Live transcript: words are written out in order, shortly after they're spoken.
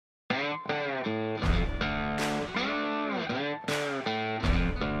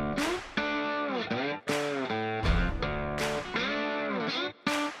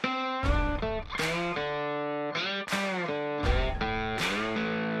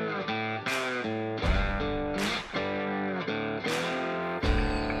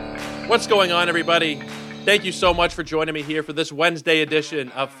What's going on, everybody? Thank you so much for joining me here for this Wednesday edition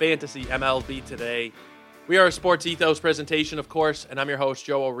of Fantasy MLB Today. We are a Sports Ethos presentation, of course, and I'm your host,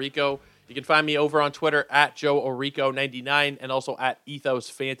 Joe Orico. You can find me over on Twitter at Joe Orico99 and also at Ethos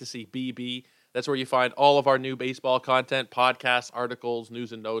Fantasy BB. That's where you find all of our new baseball content, podcasts, articles,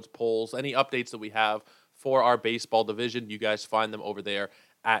 news and notes, polls, any updates that we have for our baseball division. You guys find them over there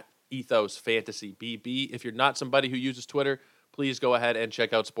at Ethos Fantasy BB. If you're not somebody who uses Twitter, please go ahead and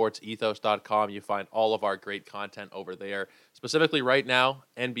check out sportsethos.com. You find all of our great content over there. Specifically right now,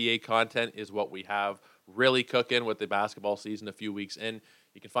 NBA content is what we have really cooking with the basketball season a few weeks in.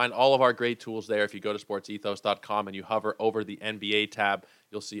 You can find all of our great tools there. If you go to sportsethos.com and you hover over the NBA tab,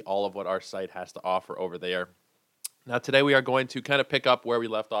 you'll see all of what our site has to offer over there. Now, today we are going to kind of pick up where we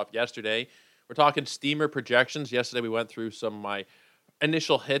left off yesterday. We're talking steamer projections. Yesterday we went through some of my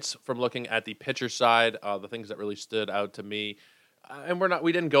initial hits from looking at the pitcher side, the things that really stood out to me. And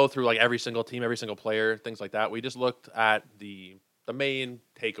we didn't go through like every single team, every single player, things like that. We just looked at the main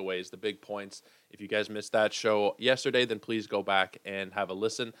takeaways, the big points. If you guys missed that show yesterday, then please go back and have a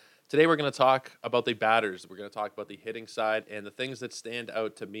listen. Today we're going to talk about the batters. We're going to talk about the hitting side and the things that stand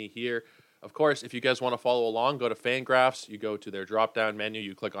out to me here. Of course, if you guys want to follow along, go to Fangraphs. You go to their drop-down menu.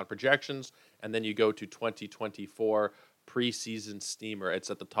 You click on projections, and then you go to 2024 preseason steamer. It's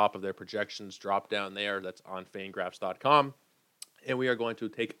at the top of their projections drop-down there. That's on Fangraphs.com. And we are going to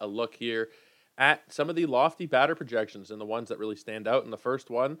take a look here at some of the lofty batter projections and the ones that really stand out. And the first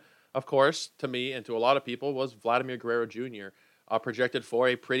one, of course, to me and to a lot of people, was Vladimir Guerrero Jr., projected for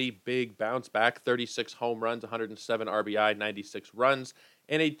a pretty big bounce back, 36 home runs, 107 RBI, 96 runs,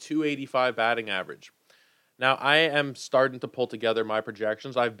 and a 285 batting average. Now, I am starting to pull together my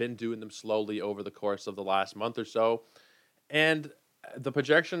projections. I've been doing them slowly over the course of the last month or so. And the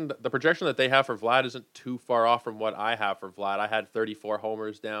projection that they have for Vlad isn't too far off from what I have for Vlad. I had 34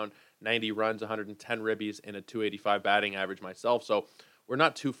 homers down, 90 runs, 110 ribbies, and a 285 batting average myself. So we're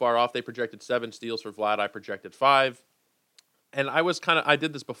not too far off. They projected 7 steals for Vlad. I projected 5. And I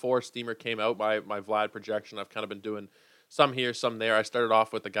did this before Steamer came out, my Vlad projection. I've kind of been doing some here, some there. I started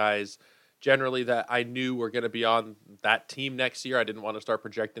off with the guys generally that I knew were going to be on that team next year. I didn't want to start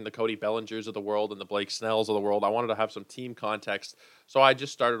projecting the Cody Bellingers of the world and the Blake Snells of the world. I wanted to have some team context. So I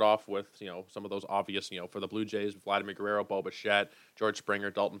just started off with, some of those obvious, for the Blue Jays, Vladimir Guerrero, Bo Bichette, George Springer,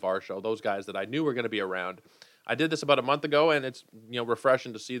 Dalton Varsho, those guys that I knew were going to be around. I did this about a month ago, and it's,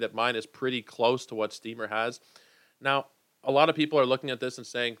 refreshing to see that mine is pretty close to what Steamer has. Now, a lot of people are looking at this and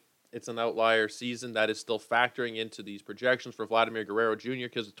saying, it's an outlier season. That is still factoring into these projections for Vladimir Guerrero Jr.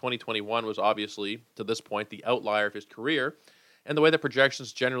 because 2021 was obviously, to this point, the outlier of his career. And the way the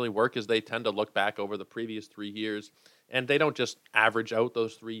projections generally work is they tend to look back over the previous 3 years, and they don't just average out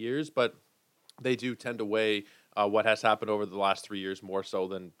those 3 years, but they do tend to weigh what has happened over the last 3 years more so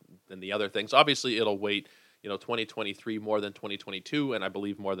than the other things. Obviously, it'll weight 2023 more than 2022, and I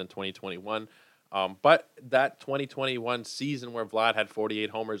believe more than 2021. But that 2021 season where Vlad had 48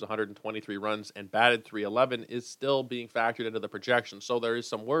 homers, 123 runs, and batted .311 is still being factored into the projection. So there is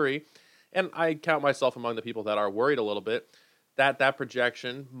some worry, and I count myself among the people that are worried a little bit that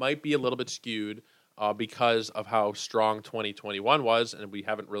projection might be a little bit skewed because of how strong 2021 was, and we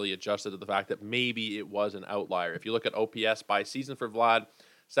haven't really adjusted to the fact that maybe it was an outlier. If you look at OPS by season for Vlad,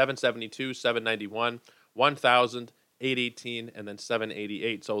 772, 791, 1,000, 818, and then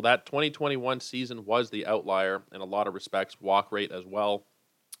 788. So that 2021 season was the outlier in a lot of respects. Walk rate as well.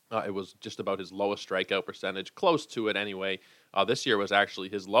 It was just about his lowest strikeout percentage, close to it anyway. This year was actually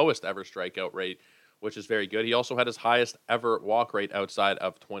his lowest ever strikeout rate, which is very good. He also had his highest ever walk rate outside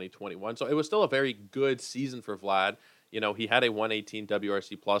of 2021. So it was still a very good season for Vlad. He had a 118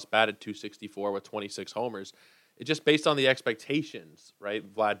 WRC plus, batted .264 with 26 homers. It just based on the expectations, right?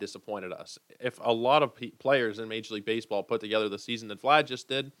 Vlad disappointed us. If a lot of players in Major League Baseball put together the season that Vlad just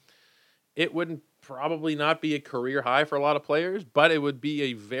did, it wouldn't probably not be a career high for a lot of players, but it would be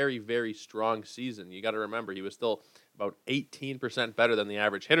a very, very strong season. You got to remember, he was still about 18% better than the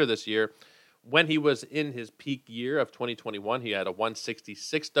average hitter this year. When he was in his peak year of 2021, he had a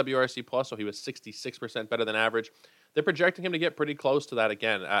 166 WRC plus, so he was 66% better than average. They're projecting him to get pretty close to that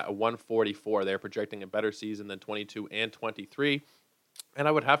again at a 144. They're projecting a better season than 22 and 23. And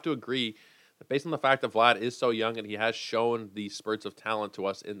I would have to agree that based on the fact that Vlad is so young and he has shown these spurts of talent to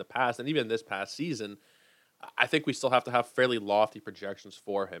us in the past, and even this past season, I think we still have to have fairly lofty projections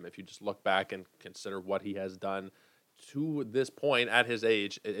for him. If you just look back and consider what he has done to this point at his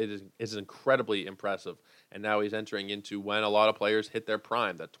age, it is incredibly impressive. And now he's entering into when a lot of players hit their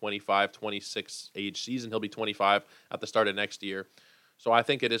prime, that 25, 26 age season. He'll be 25 at the start of next year. So I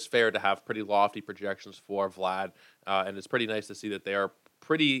think it is fair to have pretty lofty projections for Vlad. And it's pretty nice to see that they are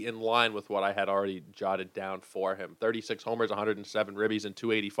pretty in line with what I had already jotted down for him. 36 homers, 107 ribbies, and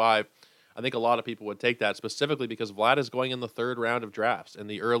 285. I think a lot of people would take that, specifically because Vlad is going in the third round of drafts. In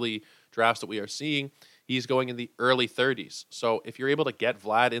the early drafts that we are seeing, he's going in the early 30s. So if you're able to get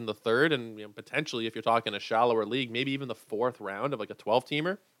Vlad in the third, and potentially if you're talking a shallower league, maybe even the fourth round of like a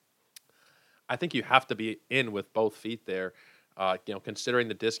 12-teamer, I think you have to be in with both feet there. Considering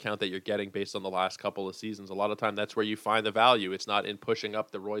the discount that you're getting based on the last couple of seasons, a lot of time that's where you find the value. It's not in pushing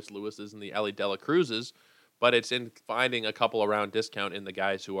up the Royce Lewis's and the Ellie Dela Cruzes, but it's in finding a couple around discount in the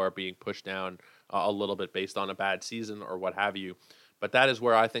guys who are being pushed down a little bit based on a bad season or what have you. But that is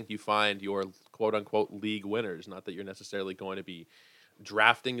where I think you find your quote-unquote league winners. Not that you're necessarily going to be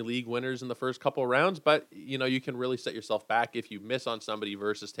drafting league winners in the first couple of rounds, but you can really set yourself back if you miss on somebody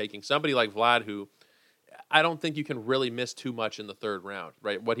versus taking somebody like Vlad, who I don't think you can really miss too much in the third round,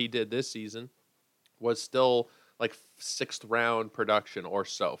 right? What he did this season was still like sixth round production or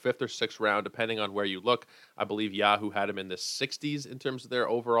so, fifth or sixth round, depending on where you look. I believe Yahoo had him in the 60s in terms of their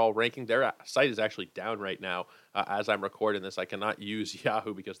overall ranking. Their site is actually down right now as I'm recording this. I cannot use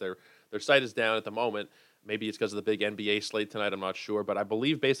Yahoo because their site is down at the moment. Maybe it's because of the big NBA slate tonight. I'm not sure, but I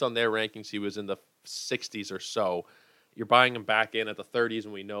believe based on their rankings, he was in the 60s or so. You're buying him back in at the 30s,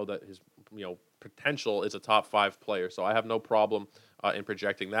 and we know that his potential is a top 5 player. So I have no problem in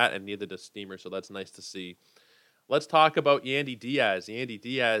projecting that, and neither does Steamer. So that's nice to see. Let's talk about Yandy Diaz. Yandy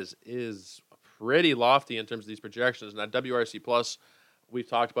Diaz is pretty lofty in terms of these projections. Now, WRC Plus, we've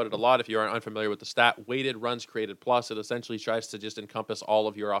talked about it a lot. If you are unfamiliar with the stat, weighted runs created plus, it essentially tries to just encompass all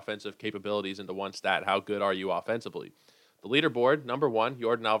of your offensive capabilities into one stat. How good are you offensively? The leaderboard, number 1,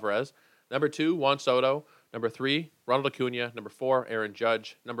 Yordan Alvarez. Number 2, Juan Soto. Number 3, Ronald Acuna. Number 4, Aaron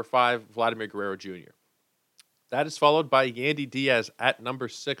Judge. Number 5, Vladimir Guerrero Jr. That is followed by Yandy Diaz at number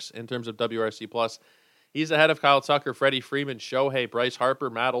 6 in terms of WRC plus. He's ahead of Kyle Tucker, Freddie Freeman, Shohei, Bryce Harper,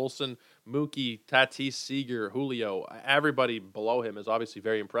 Matt Olson, Mookie, Tatis, Seager, Julio. Everybody below him is obviously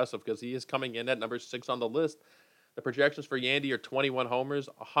very impressive because he is coming in at number 6 on the list. The projections for Yandy are 21 homers,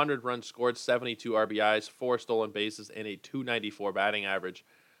 100 runs scored, 72 RBIs, 4 stolen bases, and a 294 batting average.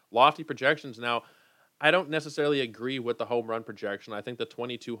 Lofty projections. Now, I don't necessarily agree with the home run projection. I think the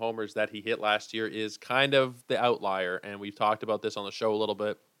 22 homers that he hit last year is kind of the outlier, and we've talked about this on the show a little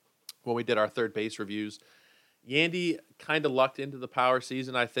bit when we did our third base reviews. Yandy kind of lucked into the power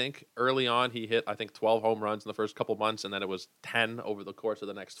season, I think. Early on, he hit, 12 home runs in the first couple months, and then it was 10 over the course of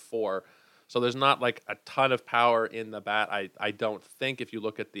the next 4. So there's not like a ton of power in the bat. I don't think if you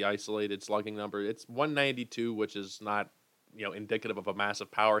look at the isolated slugging number, it's 192, which is not indicative of a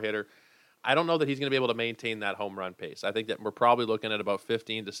massive power hitter. I don't know that he's going to be able to maintain that home run pace. I think that we're probably looking at about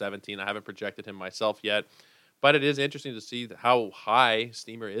 15 to 17. I haven't projected him myself yet. But it is interesting to see how high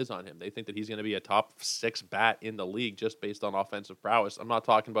Steamer is on him. They think that he's going to be a top 6 bat in the league just based on offensive prowess. I'm not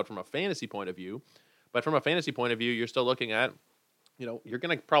talking about from a fantasy point of view, but from a fantasy point of view, you're still looking at, you're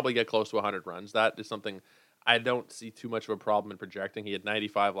going to probably get close to 100 runs. That is something I don't see too much of a problem in projecting. He had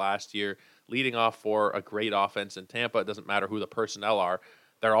 95 last year, leading off for a great offense in Tampa. It doesn't matter who the personnel are.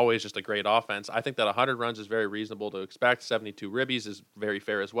 They're always just a great offense. I think that 100 runs is very reasonable to expect. 72 ribbies is very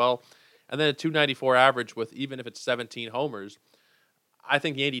fair as well. And then a 294 average with, even if it's 17 homers, I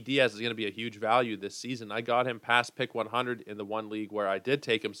think Yandy Diaz is going to be a huge value this season. I got him past pick 100 in the one league where I did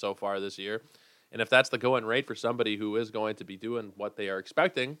take him so far this year. And if that's the going rate for somebody who is going to be doing what they are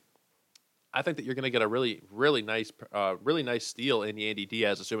expecting, I think that you're going to get a really, really nice steal in Yandy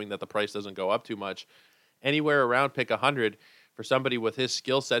Diaz, assuming that the price doesn't go up too much. Anywhere around pick 100 for somebody with his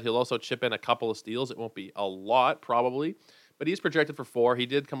skill set. He'll also chip in a couple of steals. It won't be a lot, probably. But he's projected for 4. He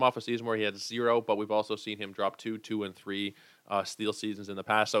did come off a season where he had 0, but we've also seen him drop 2, 2, and 3 steal seasons in the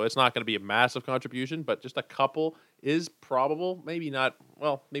past. So it's not going to be a massive contribution, but just a couple is probable. Maybe not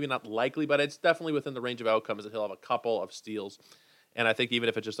likely, but it's definitely within the range of outcomes that he'll have a couple of steals. And I think even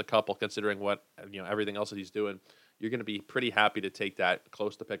if it's just a couple, considering what everything else that he's doing, you're going to be pretty happy to take that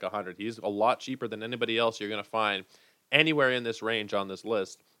close to pick 100. He's a lot cheaper than anybody else you're going to find anywhere in this range on this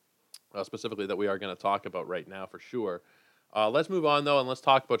list, specifically that we are going to talk about right now for sure. Let's move on, though, and let's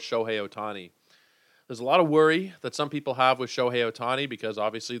talk about Shohei Ohtani. There's a lot of worry that some people have with Shohei Ohtani because,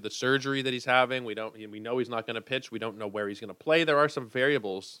 obviously, the surgery that he's having, we know he's not going to pitch. We don't know where he's going to play. There are some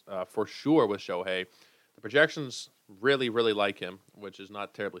variables for sure with Shohei. The projections really, really like him, which is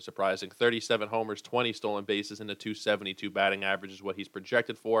not terribly surprising. 37 homers, 20 stolen bases, and a 272 batting average is what he's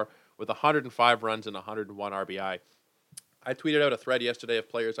projected for, with 105 runs and 101 RBI. I tweeted out a thread yesterday of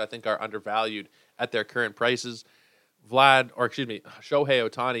players I think are undervalued at their current prices. Shohei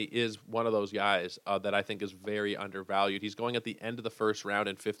Ohtani is one of those guys that I think is very undervalued. He's going at the end of the first round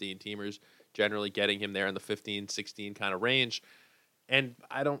in 15 teamers, generally getting him there in the 15, 16 kind of range. And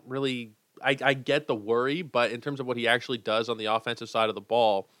I don't really, I get the worry, but in terms of what he actually does on the offensive side of the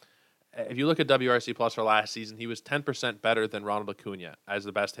ball, if you look at WRC plus for last season, he was 10% better than Ronald Acuna as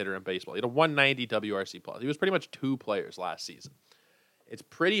the best hitter in baseball. He had a 190 WRC plus. He was pretty much two players last season. It's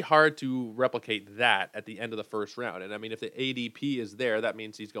pretty hard to replicate that at the end of the first round. And I mean, if the ADP is there, that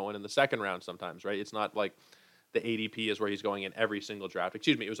means he's going in the second round sometimes, right? It's not like the ADP is where he's going in every single draft.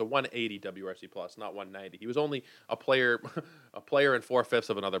 Excuse me, it was a 180 WRC plus, not 190. He was only a player, a player and 4/5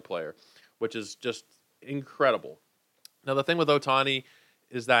 of another player, which is just incredible. Now, the thing with Ohtani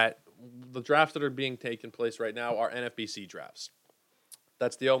is that the drafts that are being taken place right now are NFBC drafts.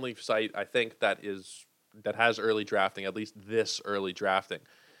 That's the only site I think that has early drafting, at least this early drafting.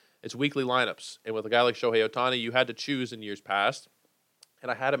 It's weekly lineups, and with a guy like Shohei Ohtani, you had to choose in years past. And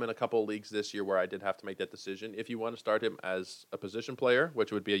I had him in a couple of leagues this year where I did have to make that decision. If you want to start him as a position player,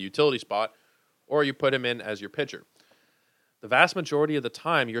 which would be a utility spot, or you put him in as your pitcher. The vast majority of the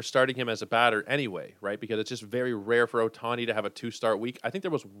time, you're starting him as a batter anyway, right? Because it's just very rare for Ohtani to have a two-start week. I think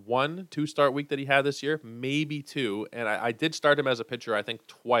there was one two-start week that he had this year, maybe two. And I did start him as a pitcher, I think,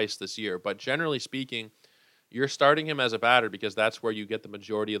 twice this year. But generally speaking, you're starting him as a batter because that's where you get the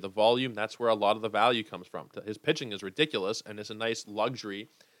majority of the volume. That's where a lot of the value comes from. His pitching is ridiculous, and it's a nice luxury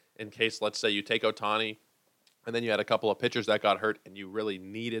in case, let's say, you take Ohtani, and then you had a couple of pitchers that got hurt, and you really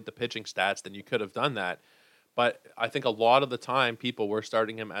needed the pitching stats, then you could have done that. But I think a lot of the time, people were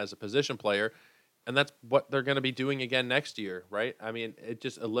starting him as a position player, and that's what they're going to be doing again next year, right? I mean, it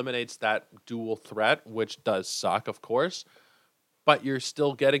just eliminates that dual threat, which does suck, of course. But you're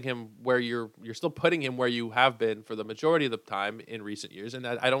still getting him where you're still putting him where you have been for the majority of the time in recent years. And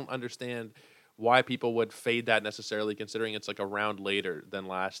I don't understand why people would fade that necessarily, considering it's like a round later than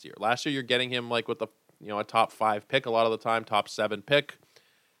last year. Last year, you're getting him like with a top 5 pick a lot of the time, top 7 pick.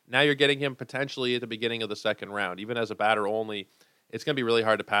 Now you're getting him potentially at the beginning of the second round. Even as a batter only, it's going to be really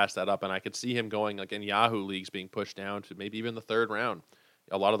hard to pass that up. And I could see him going like in Yahoo leagues being pushed down to maybe even the third round.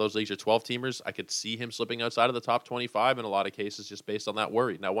 A lot of those leagues are 12-teamers. I could see him slipping outside of the top 25 in a lot of cases just based on that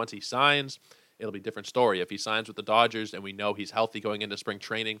worry. Now, once he signs, it'll be a different story. If he signs with the Dodgers and we know he's healthy going into spring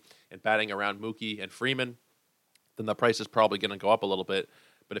training and batting around Mookie and Freeman, then the price is probably going to go up a little bit.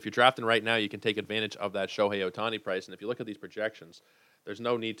 But if you're drafting right now, you can take advantage of that Shohei Ohtani price. And if you look at these projections, there's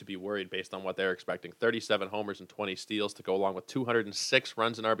no need to be worried based on what they're expecting. 37 homers and 20 steals to go along with 206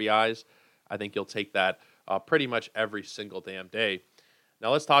 runs and RBIs. I think you'll take that pretty much every single damn day.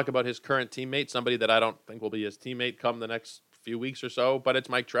 Now let's talk about his current teammate, somebody that I don't think will be his teammate come the next few weeks or so, but it's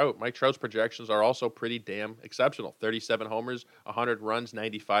Mike Trout. Mike Trout's projections are also pretty damn exceptional. 37 homers, 100 runs,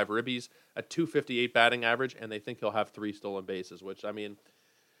 95 ribbies, a 258 batting average, and they think he'll have 3 stolen bases, which, I mean,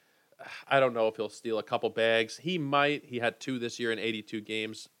 I don't know if he'll steal a couple bags. He might. He had 2 this year in 82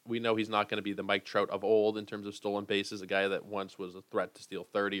 games. We know he's not going to be the Mike Trout of old in terms of stolen bases, a guy that once was a threat to steal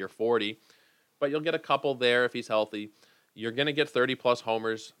 30 or 40, but you'll get a couple there if he's healthy. You're going to get 30-plus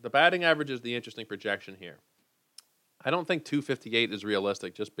homers. The batting average is the interesting projection here. I don't think 258 is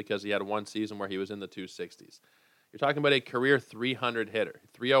realistic just because he had one season where he was in the 260s. You're talking about a career 300 hitter,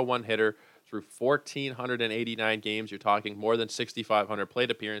 301 hitter through 1,489 games. You're talking more than 6,500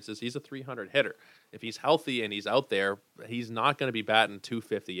 plate appearances. He's a 300 hitter. If he's healthy and he's out there, he's not going to be batting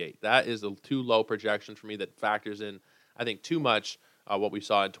 258. That is a too low projection for me that factors in, I think, too much what we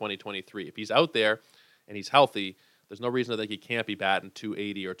saw in 2023. If he's out there and he's healthy, there's no reason to think he can't be batting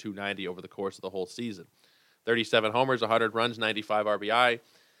 280 or 290 over the course of the whole season. 37 homers, 100 runs, 95 RBI.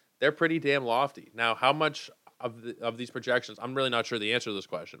 They're pretty damn lofty. Now, how much of these projections, I'm really not sure the answer to this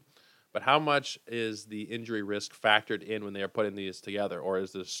question, but how much is the injury risk factored in when they are putting these together, or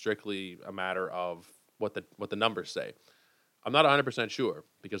is this strictly a matter of what the numbers say? I'm not 100% sure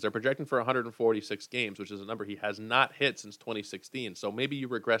because they're projecting for 146 games, which is a number he has not hit since 2016. So maybe you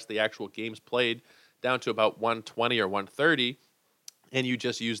regress the actual games played down to about 120 or 130, and you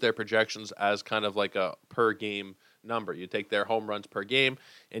just use their projections as kind of like a per game number. You take their home runs per game,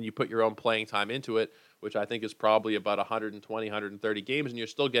 and you put your own playing time into it, which I think is probably about 120, 130 games, and you're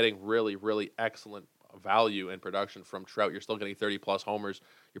still getting really, really excellent value and production from Trout. You're still getting 30-plus homers.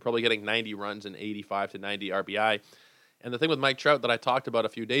 You're probably getting 90 runs and 85 to 90 RBI. And the thing with Mike Trout that I talked about a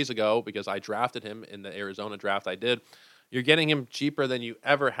few days ago, because I drafted him in the Arizona draft I did, you're getting him cheaper than you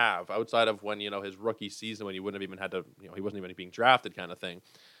ever have outside of when, his rookie season when he wouldn't have even had to, he wasn't even being drafted kind of thing.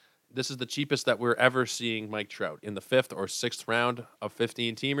 This is the cheapest that we're ever seeing Mike Trout in the 5th or 6th round of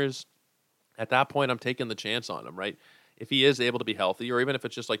 15 teamers. At that point, I'm taking the chance on him, right? If he is able to be healthy, or even if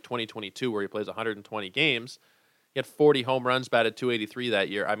it's just like 2022 where he plays 120 games, he had 40 home runs, batted 283 that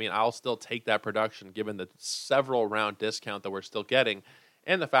year. I mean, I'll still take that production given the several round discount that we're still getting.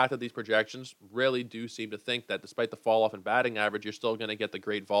 And the fact that these projections really do seem to think that despite the fall off in batting average, you're still going to get the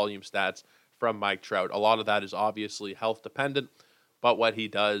great volume stats from Mike Trout. A lot of that is obviously health dependent, but what he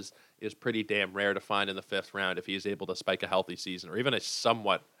does is pretty damn rare to find in the fifth round if he is able to spike a healthy season or even a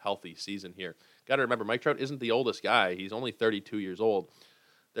somewhat healthy season here. Got to remember, Mike Trout isn't the oldest guy. He's only 32 years old.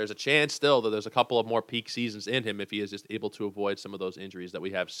 There's a chance still that there's a couple of more peak seasons in him if he is just able to avoid some of those injuries that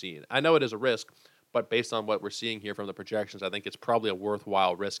we have seen. I know it is a risk, but based on what we're seeing here from the projections, I think it's probably a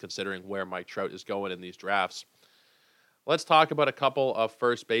worthwhile risk considering where Mike Trout is going in these drafts. Let's talk about a couple of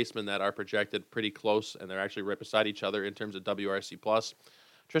first basemen that are projected pretty close, and they're actually right beside each other in terms of WRC+.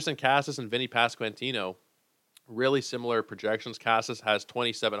 Triston Casas and Vinny Pasquantino, really similar projections. Casas has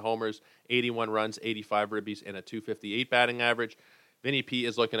 27 homers, 81 runs, 85 ribbies, and a 258 batting average. Vinny P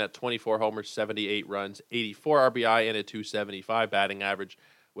is looking at 24 homers, 78 runs, 84 RBI, and a 275 batting average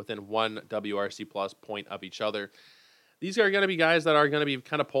within one WRC plus point of each other. These are going to be guys that are going to be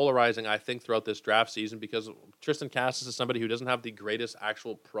kind of polarizing, I think, throughout this draft season because Triston Casas is somebody who doesn't have the greatest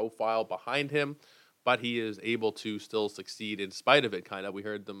actual profile behind him, but he is able to still succeed in spite of it, kind of. We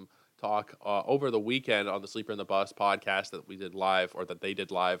heard them talk over the weekend on the Sleeper in the Bus podcast that we did live, or that they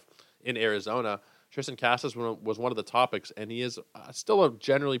did live in Arizona. Triston Casas was one of the topics, and he is still a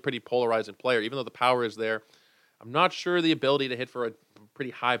generally pretty polarizing player. Even though the power is there, I'm not sure the ability to hit for a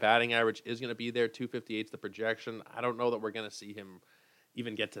pretty high batting average is going to be there. 258 is the projection. I don't know that we're going to see him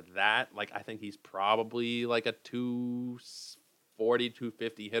even get to that. Like, I think he's probably like a 240,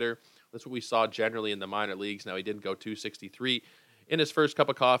 250 hitter. That's what we saw generally in the minor leagues. Now, he didn't go 263 in his first cup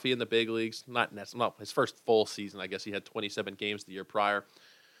of coffee in the big leagues. Not his first full season. I guess he had 27 games the year prior.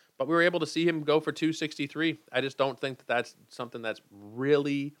 But we were able to see him go for 263. I just don't think that that's something that's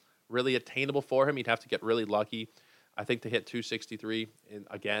really, really attainable for him. He'd have to get really lucky. I think to hit 263, and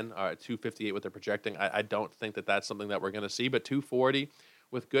again, 258 what they're projecting, I don't think that that's something that we're going to see. But 240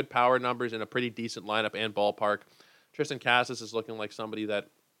 with good power numbers in a pretty decent lineup and ballpark. Triston Casas is looking like somebody that,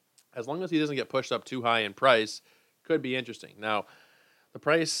 as long as he doesn't get pushed up too high in price, could be interesting. Now, the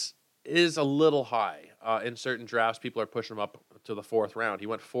price is a little high. In certain drafts, people are pushing him up to the fourth round. He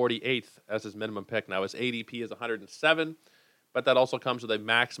went 48th as his minimum pick. Now, his ADP is 107, but that also comes with a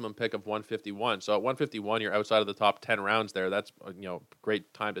maximum pick of 151. So at 151, you're outside of the top 10 rounds there. That's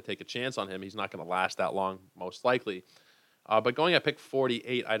great time to take a chance on him. He's not going to last that long, most likely. But going at pick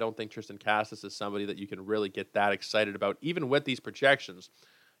 48, I don't think Triston Casas is somebody that you can really get that excited about. Even with these projections,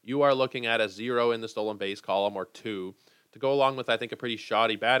 you are looking at a 0 in the stolen base column or 2 to go along with, I think, a pretty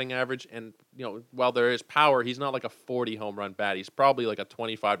shoddy batting average. And, while there is power, he's not like a 40 home run bat. He's probably like a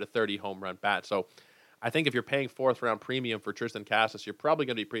 25 to 30 home run bat. So I think if you're paying fourth round premium for Triston Casas, you're probably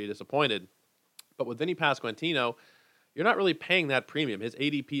going to be pretty disappointed. But with Vinny Pasquantino, you're not really paying that premium. His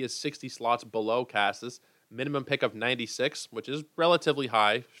ADP is 60 slots below Casas, minimum pick of 96, which is relatively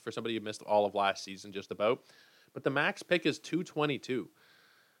high for somebody who missed all of last season just about. But the max pick is 222.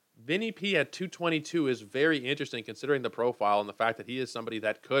 Vinny P at 222 is very interesting considering the profile and the fact that he is somebody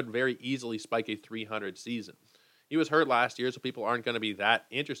that could very easily spike a 300 season. He was hurt last year, so people aren't going to be that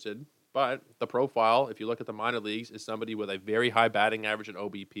interested. But the profile, if you look at the minor leagues, is somebody with a very high batting average in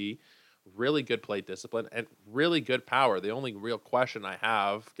OBP, really good plate discipline, and really good power. The only real question I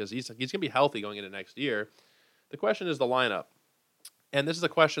have, because he's going to be healthy going into next year, the question is the lineup. And this is a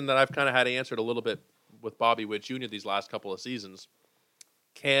question that I've kind of had answered a little bit with Bobby Witt Jr. these last couple of seasons.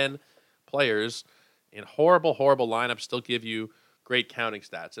 Can players in horrible, horrible lineups still give you great counting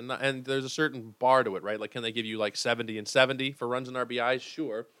stats? And there's a certain bar to it, right? Like, can they give you like 70 and 70 for runs and RBIs?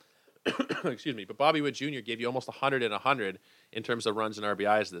 Sure. Excuse me. But Bobby Witt Jr. gave you almost 100 and 100 in terms of runs and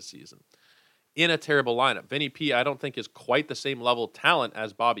RBIs this season in a terrible lineup. Vinny P, I don't think, is quite the same level of talent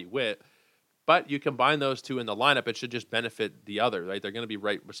as Bobby Witt, but you combine those two in the lineup, it should just benefit the other, right? They're going to be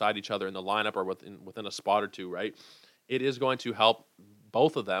right beside each other in the lineup or within a spot or two, right? It is going to help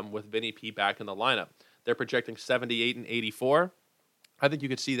both of them with Vinny P back in the lineup. They're projecting 78 and 84. I think you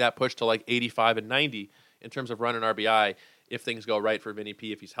could see that push to like 85 and 90 in terms of run and RBI if things go right for Vinny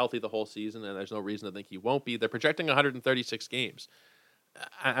P, if he's healthy the whole season, and there's no reason to think he won't be. They're projecting 136 games.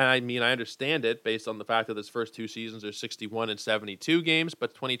 I mean, I understand it based on the fact that his first two seasons are 61 and 72 games,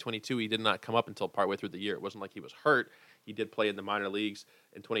 but 2022 he did not come up until partway through the year. It wasn't like he was hurt. He did play in the minor leagues.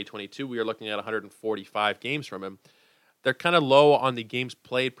 In 2022, we are looking at 145 games from him. They're kind of low on the games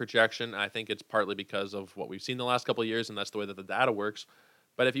played projection. I think it's partly because of what we've seen the last couple of years, and that's the way that the data works.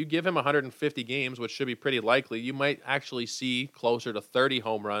 But if you give him 150 games, which should be pretty likely, you might actually see closer to 30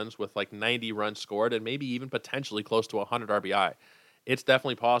 home runs with like 90 runs scored and maybe even potentially close to 100 RBI. It's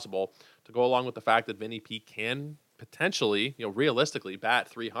definitely possible to go along with the fact that Vinny P can potentially, realistically bat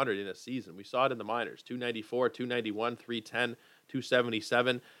 300 in a season. We saw it in the minors, 294, 291, 310,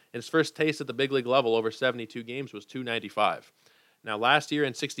 277. And his first taste at the big league level over 72 games was 295. Now, last year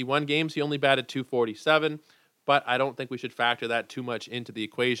in 61 games, he only batted 247, but I don't think we should factor that too much into the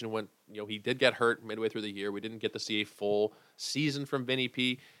equation when he did get hurt midway through the year. We didn't get to see a full season from Vinny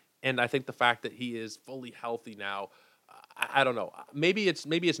P, and I think the fact that he is fully healthy now, I don't know. Maybe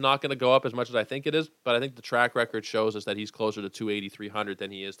it's not going to go up as much as I think it is, but I think the track record shows us that he's closer to 280, 300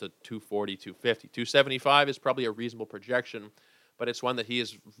 than he is to 240, 250. 275 is probably a reasonable projection, but it's one that he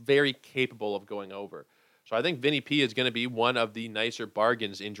is very capable of going over. So I think Vinny P is going to be one of the nicer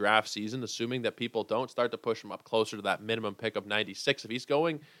bargains in draft season, assuming that people don't start to push him up closer to that minimum pick of 96. If he's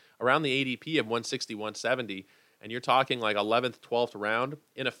going around the ADP of 160, 170, and you're talking like 11th, 12th round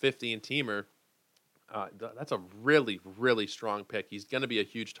in a 15-teamer, that's a really, really strong pick. He's going to be a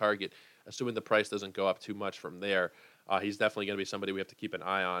huge target, assuming the price doesn't go up too much from there. He's definitely going to be somebody we have to keep an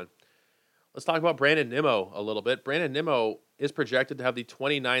eye on. Let's talk about Brandon Nimmo a little bit. Brandon Nimmo is projected to have the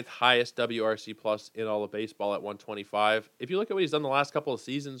 29th highest WRC plus in all of baseball at 125. If you look at what he's done the last couple of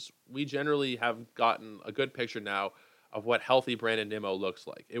seasons, we generally have gotten a good picture now of what healthy Brandon Nimmo looks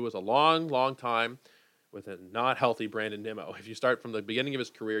like. It was a long, long time with a not healthy Brandon Nimmo. If you start from the beginning of his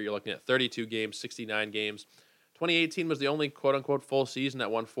career, you're looking at 32 games, 69 games. 2018 was the only quote-unquote full season at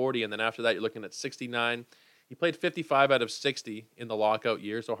 140, and then after that, you're looking at 69. He played 55 out of 60 in the lockout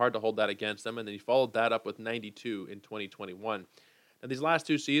year, so hard to hold that against him. And then he followed that up with 92 in 2021. Now, these last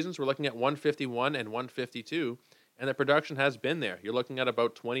two seasons, we're looking at 151 and 152, and the production has been there. You're looking at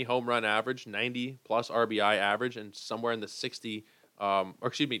about 20 home run average, 90-plus RBI average, and somewhere in the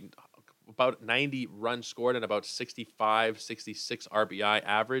about 90 runs scored and about 65, 66 RBI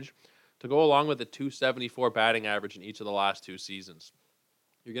average to go along with the 274 batting average in each of the last two seasons.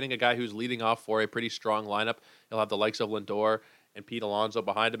 You're getting a guy who's leading off for a pretty strong lineup. He'll have the likes of Lindor and Pete Alonso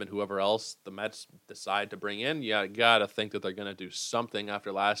behind him and whoever else the Mets decide to bring in. You got to think that they're going to do something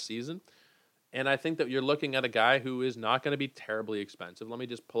after last season. And I think that you're looking at a guy who is not going to be terribly expensive. Let me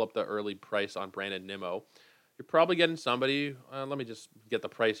just pull up the early price on Brandon Nimmo. You're probably getting somebody. Let me just get the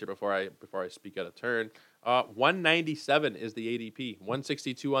price here before I speak out of turn. 197 is the ADP.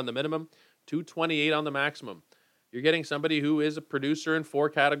 162 on the minimum. 228 on the maximum. You're getting somebody who is a producer in four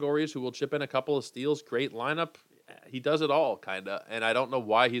categories who will chip in a couple of steals. Great lineup. He does it all, kind of. And I don't know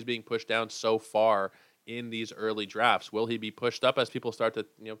why he's being pushed down so far in these early drafts. Will he be pushed up as people start to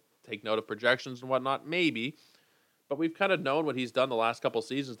take note of projections and whatnot? Maybe. But we've kind of known what he's done the last couple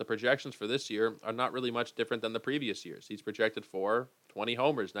seasons. The projections for this year are not really much different than the previous years. He's projected for 20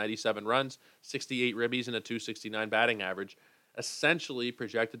 homers, 97 runs, 68 ribbies, and a 269 batting average. Essentially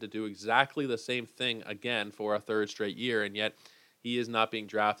projected to do exactly the same thing again for a third straight year, and yet he is not being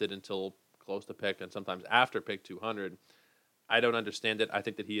drafted until close to pick and sometimes after pick 200. I don't understand it. I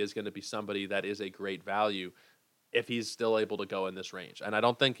think that he is going to be somebody that is a great value if he's still able to go in this range. And I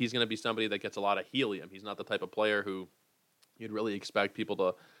don't think he's going to be somebody that gets a lot of helium. He's not the type of player who you'd really expect people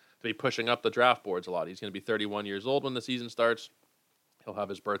to be pushing up the draft boards a lot. He's going to be 31 years old when the season starts. He'll have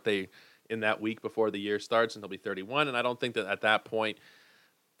his birthday in that week before the year starts, and he'll be 31. And I don't think that at that point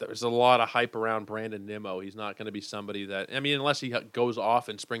there's a lot of hype around Brandon Nimmo. He's not going to be somebody that, unless he goes off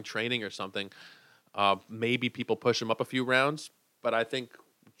in spring training or something, maybe people push him up a few rounds. But I think,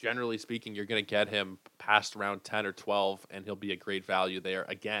 generally speaking, you're going to get him past round 10 or 12, and he'll be a great value there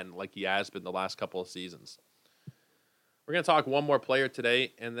again, like he has been the last couple of seasons. We're going to talk one more player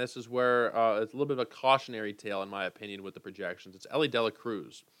today, and this is where it's a little bit of a cautionary tale, in my opinion, with the projections. It's Elly De La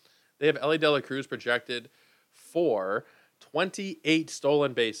Cruz. They have Elly De La Cruz projected for 28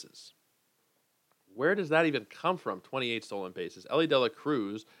 stolen bases. Where does that even come from, 28 stolen bases? Elly De La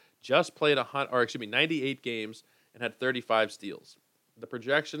Cruz just played 98 games and had 35 steals. The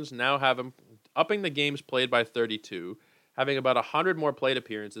projections now have him upping the games played by 32, having about 100 more plate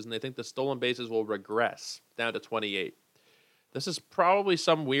appearances, and they think the stolen bases will regress down to 28. This is probably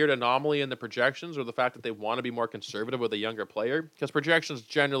some weird anomaly in the projections, or the fact that they want to be more conservative with a younger player, because projections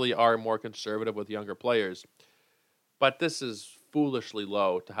generally are more conservative with younger players. But this is foolishly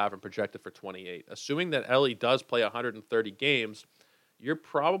low to have him projected for 28. Assuming that Elly does play 130 games, you're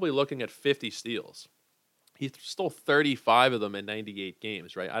probably looking at 50 steals. He stole 35 of them in 98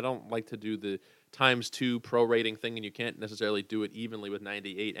 games, right? I don't like to do the ×2 prorating thing, and you can't necessarily do it evenly with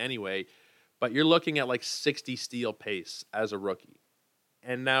 98 anyway. But you're looking at like 60 steal pace as a rookie.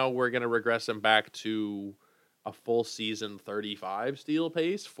 And now we're going to regress him back to a full season 35 steal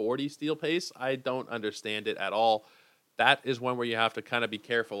pace, 40 steal pace. I don't understand it at all. That is one where you have to kind of be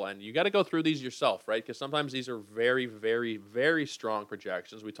careful. And you got to go through these yourself, right? Because sometimes these are very, very, very strong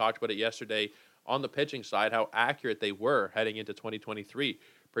projections. We talked about it yesterday on the pitching side, how accurate they were heading into 2023,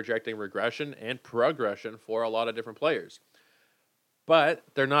 projecting regression and progression for a lot of different players. But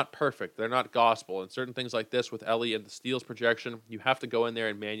they're not perfect. They're not gospel. And certain things like this with Elly and the steals projection, you have to go in there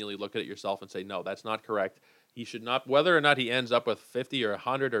and manually look at it yourself and say, no, that's not correct. He should not, whether or not he ends up with 50 or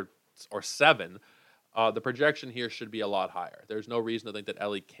 100 or 7, the projection here should be a lot higher. There's no reason to think that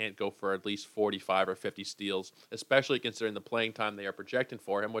Elly can't go for at least 45 or 50 steals, especially considering the playing time they are projecting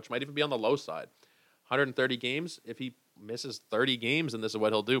for him, which might even be on the low side. 130 games, if he misses 30 games, then this is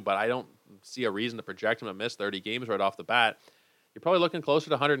what he'll do. But I don't see a reason to project him to miss 30 games right off the bat. You're probably looking closer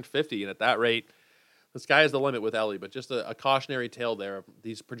to 150, and at that rate, the sky is the limit with Elly. But just a cautionary tale there.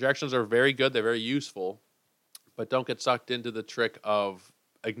 These projections are very good. They're very useful, but don't get sucked into the trick of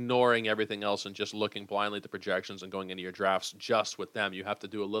ignoring everything else and just looking blindly at the projections and going into your drafts just with them. You have to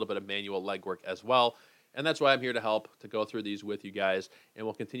do a little bit of manual legwork as well, and that's why I'm here to help, to go through these with you guys, and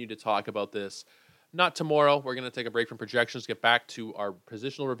we'll continue to talk about this. Not tomorrow. We're going to take a break from projections, get back to our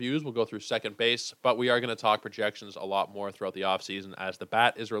positional reviews. We'll go through second base, but we are going to talk projections a lot more throughout the offseason as the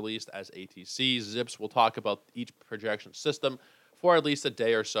bat is released, as ATC, Zips. We'll talk about each projection system for at least a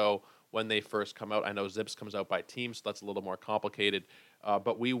day or so when they first come out. I know Zips comes out by team, so that's a little more complicated,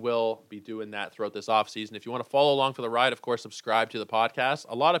 but we will be doing that throughout this offseason. If you want to follow along for the ride, of course, subscribe to the podcast.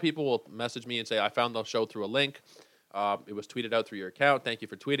 A lot of people will message me and say, I found the show through a link. It was tweeted out through your account. Thank you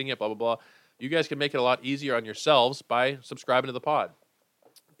for tweeting it, blah, blah, blah. You guys can make it a lot easier on yourselves by subscribing to the pod.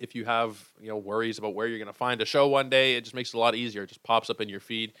 If you have worries about where you're going to find a show one day, it just makes it a lot easier. It just pops up in your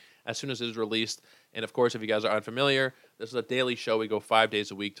feed as soon as it is released. And, of course, if you guys are unfamiliar, this is a daily show. We go 5 days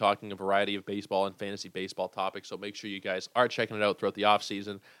a week talking a variety of baseball and fantasy baseball topics, so make sure you guys are checking it out throughout the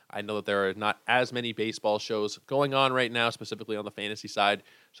offseason. I know that there are not as many baseball shows going on right now, specifically on the fantasy side,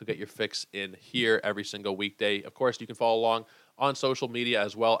 so get your fix in here every single weekday. Of course, you can follow along on social media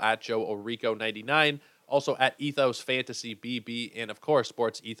as well, at Joe Orico 99, also at Ethos Fantasy BB, and of course,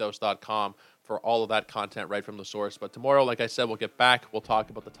 sportsethos.com for all of that content right from the source. But tomorrow, like I said, we'll get back. We'll talk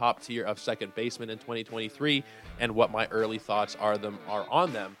about the top tier of second baseman in 2023 and what my early thoughts are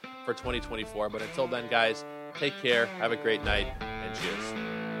on them for 2024. But until then, guys, take care, have a great night, and cheers.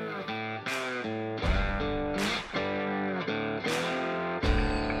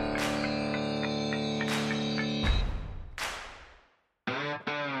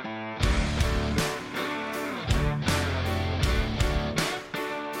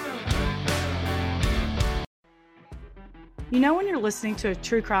 You know when you're listening to a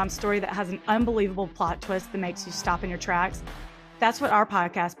true crime story that has an unbelievable plot twist that makes you stop in your tracks? That's what our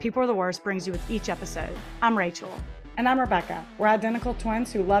podcast, People Are the Worst, brings you with each episode. I'm Rachel. And I'm Rebecca. We're identical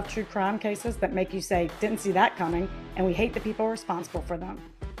twins who love true crime cases that make you say, didn't see that coming, and we hate the people responsible for them.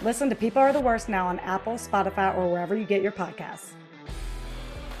 Listen to People Are the Worst now on Apple, Spotify, or wherever you get your podcasts.